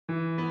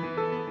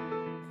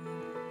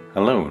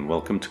Hello and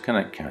welcome to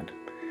ConnectCAD.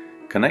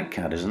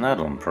 ConnectCAD is an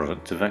add-on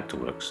product to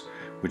Vectorworks,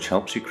 which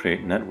helps you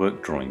create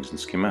network drawings and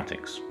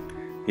schematics.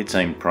 It's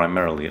aimed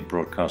primarily at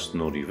broadcast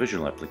and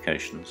audiovisual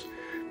applications,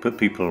 but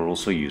people are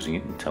also using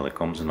it in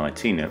telecoms and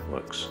IT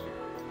networks.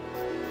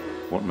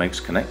 What makes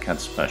ConnectCAD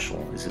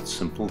special is its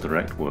simple,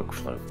 direct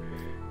workflow.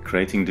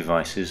 Creating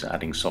devices,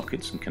 adding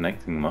sockets and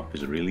connecting them up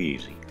is really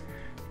easy.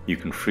 You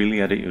can freely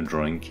edit your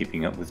drawing,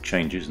 keeping up with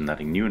changes and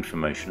adding new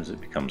information as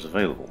it becomes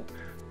available,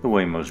 the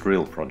way most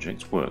real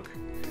projects work.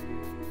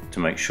 To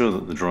make sure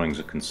that the drawings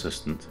are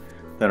consistent,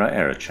 there are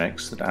error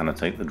checks that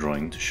annotate the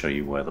drawing to show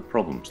you where the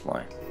problems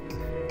lie.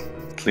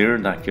 Clear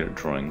and accurate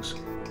drawings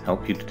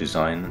help you to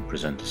design and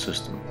present a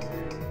system,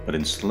 but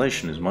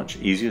installation is much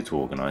easier to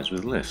organize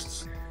with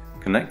lists.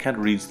 ConnectCAD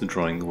reads the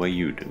drawing the way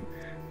you do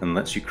and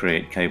lets you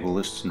create cable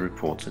lists and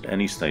reports at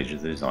any stage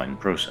of the design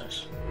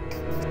process.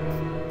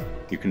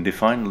 You can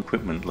define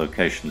equipment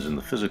locations in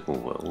the physical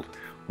world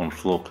on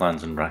floor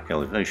plans and rack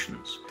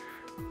elevations.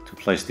 To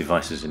place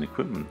devices in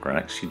equipment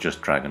racks, you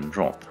just drag and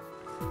drop.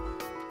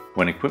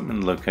 When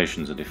equipment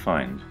locations are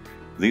defined,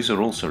 these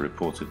are also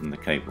reported in the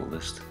cable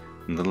list,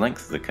 and the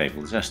length of the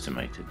cable is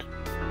estimated.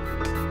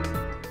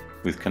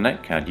 With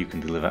ConnectCAD, you can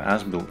deliver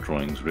as-built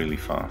drawings really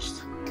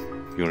fast.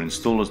 Your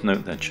installers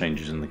note their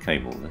changes in the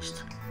cable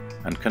list,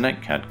 and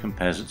ConnectCAD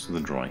compares it to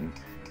the drawing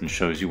and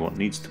shows you what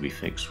needs to be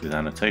fixed with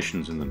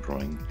annotations in the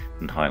drawing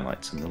and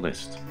highlights in the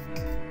list.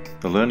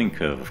 The learning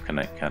curve of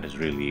ConnectCAD is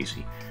really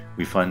easy.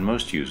 We find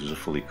most users are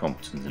fully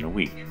competent in a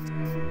week.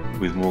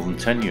 With more than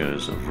 10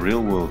 years of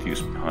real-world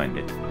use behind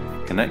it,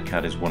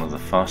 ConnectCAD is one of the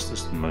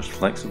fastest and most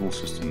flexible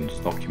systems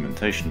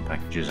documentation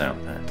packages out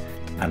there,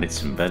 and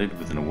it's embedded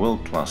within a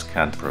world-class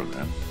CAD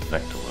program,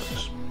 Vectorworks.